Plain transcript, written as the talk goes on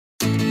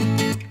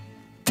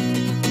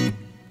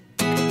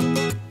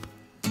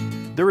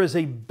There is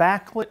a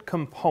backlit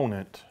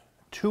component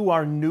to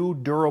our new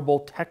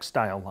durable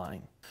textile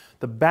line.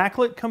 The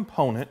backlit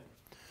component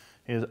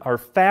are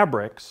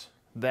fabrics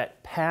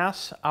that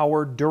pass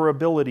our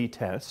durability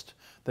test.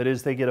 That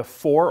is, they get a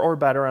 4 or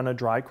better on a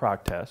dry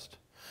crock test.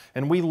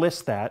 And we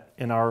list that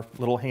in our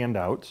little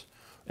handouts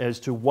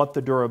as to what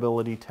the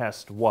durability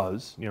test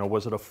was. You know,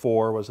 was it a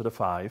 4, was it a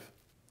 5?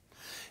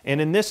 And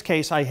in this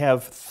case, I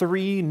have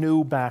 3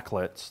 new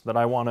backlits that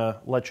I want to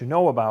let you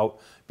know about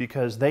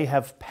because they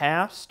have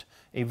passed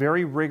a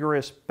very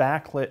rigorous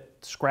backlit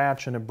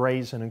scratch and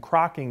abrasion and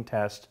crocking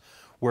test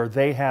where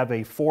they have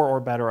a 4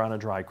 or better on a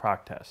dry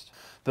crock test.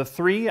 The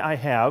 3 I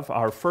have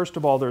are, first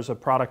of all, there's a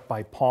product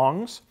by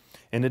Pongs,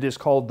 and it is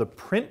called the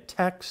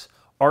Printex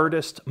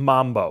Artist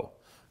Mambo.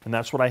 And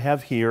that's what I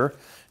have here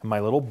in my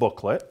little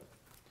booklet.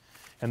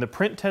 And the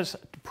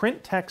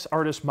Printex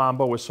Artist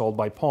Mambo is sold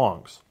by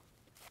Pongs.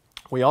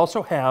 We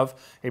also have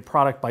a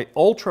product by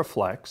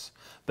Ultraflex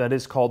that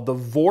is called the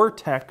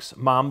Vortex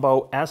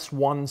Mambo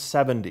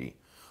S170.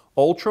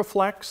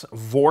 Ultraflex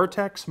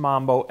Vortex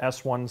Mambo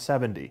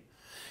S170.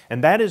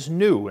 And that is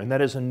new, and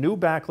that is a new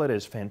backlit. It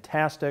is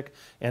fantastic.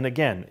 And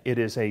again, it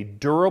is a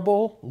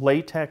durable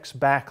latex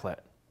backlit.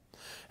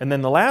 And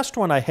then the last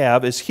one I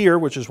have is here,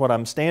 which is what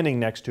I'm standing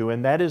next to,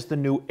 and that is the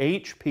new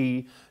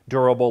HP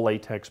Durable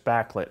Latex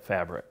Backlit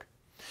fabric.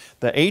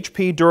 The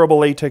HP Durable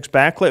Latex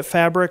Backlit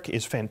fabric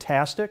is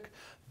fantastic.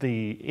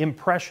 The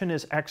impression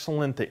is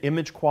excellent. The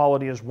image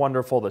quality is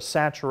wonderful. The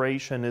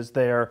saturation is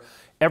there.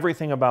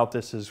 Everything about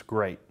this is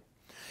great.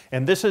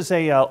 And this is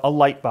a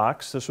light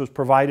box. This was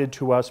provided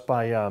to us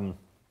by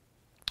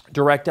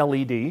Direct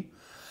LED.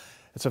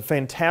 It's a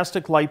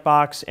fantastic light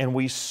box, and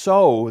we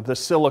sew the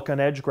silicon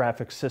edge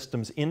graphics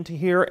systems into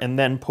here and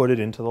then put it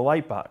into the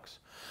light box.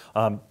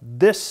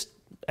 This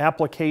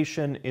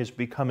application is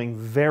becoming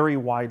very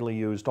widely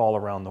used all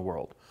around the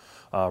world.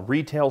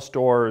 Retail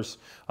stores,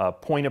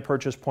 point of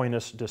purchase, point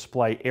of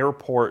display,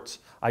 airports.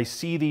 I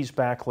see these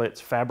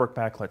backlits, fabric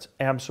backlits,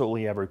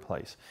 absolutely every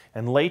place.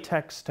 And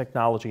latex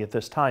technology at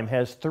this time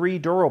has 3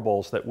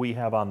 durables that we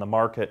have on the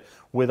market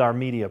with our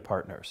media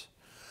partners.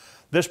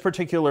 This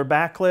particular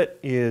backlit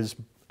is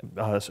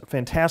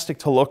fantastic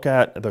to look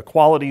at. The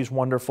quality is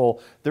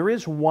wonderful. There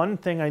is one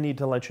thing I need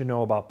to let you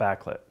know about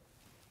backlit.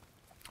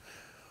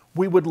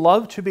 We would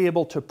love to be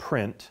able to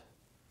print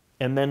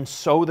and then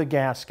sew the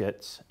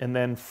gaskets and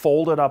then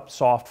fold it up,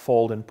 soft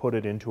fold, and put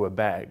it into a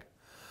bag.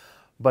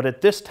 But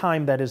at this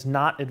time, that is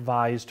not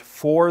advised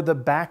for the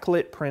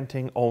backlit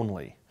printing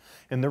only.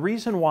 And the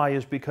reason why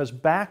is because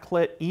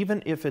backlit,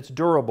 even if it's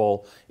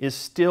durable, is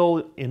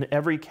still, in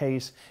every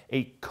case,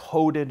 a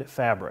coated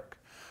fabric.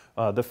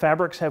 The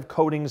fabrics have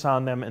coatings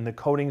on them, and the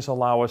coatings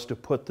allow us to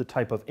put the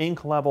type of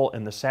ink level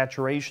and the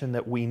saturation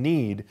that we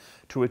need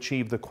to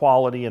achieve the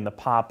quality and the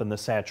pop and the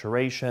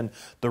saturation,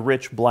 the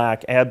rich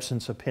black,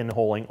 absence of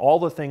pinholing, all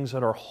the things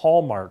that are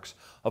hallmarks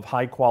of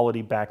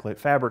high-quality backlit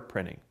fabric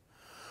printing.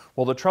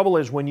 Well, the trouble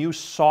is when you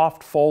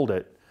soft fold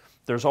it,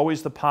 there's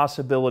always the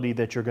possibility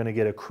that you're going to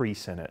get a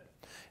crease in it.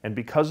 And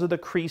because of the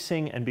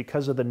creasing and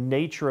because of the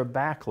nature of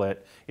backlit,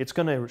 it's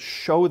going to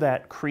show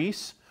that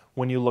crease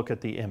when you look at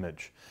the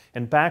image.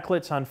 And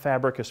backlits on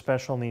fabric,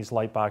 especially in these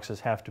light boxes,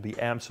 have to be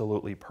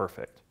absolutely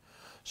perfect.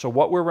 So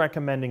what we're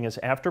recommending is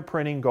after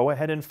printing, go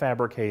ahead and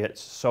fabricate it,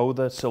 sew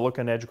the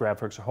silicon edge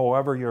graphics,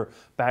 however your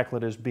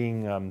backlit is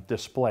being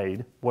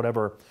displayed,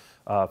 whatever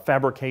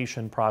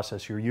fabrication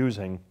process you're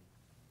using,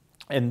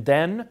 and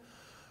then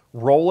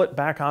roll it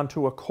back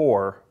onto a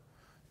core.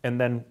 And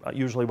then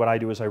usually what I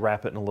do is I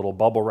wrap it in a little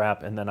bubble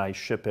wrap and then I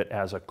ship it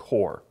as a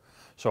core.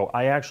 So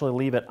I actually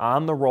leave it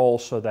on the roll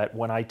so that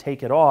when I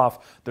take it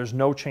off, there's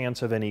no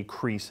chance of any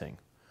creasing.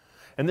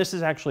 And this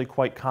is actually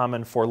quite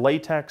common for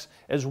latex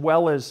as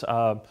well as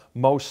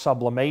most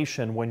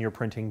sublimation when you're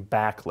printing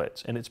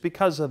backlits. And it's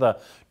because of the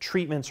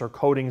treatments or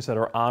coatings that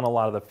are on a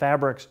lot of the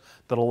fabrics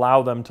that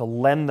allow them to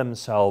lend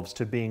themselves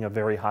to being a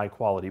very high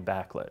quality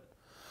backlit.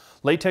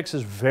 Latex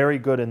is very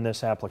good in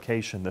this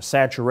application. The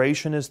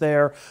saturation is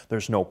there.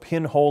 There's no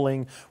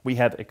pinholing. We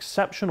have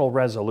exceptional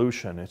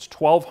resolution. It's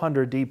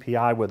 1200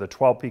 dpi with a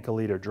 12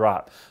 picoliter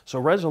drop. So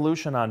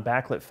resolution on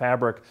backlit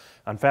fabric,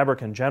 on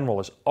fabric in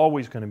general, is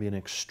always going to be an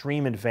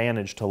extreme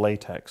advantage to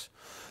latex.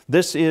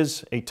 This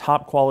is a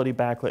top quality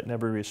backlit in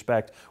every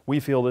respect. We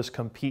feel this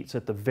competes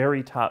at the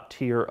very top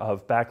tier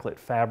of backlit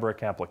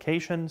fabric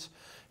applications,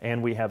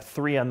 and we have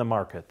 3 on the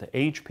market. The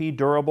HP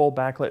Durable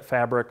Backlit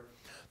Fabric,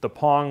 the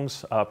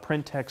Pongs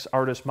Printex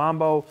Artist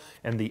Mambo,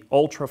 and the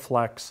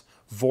Ultraflex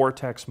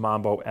Vortex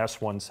Mambo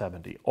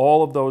S170.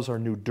 All of those are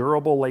new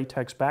durable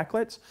latex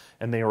backlits,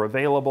 and they are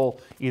available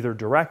either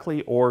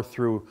directly or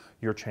through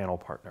your channel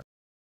partner.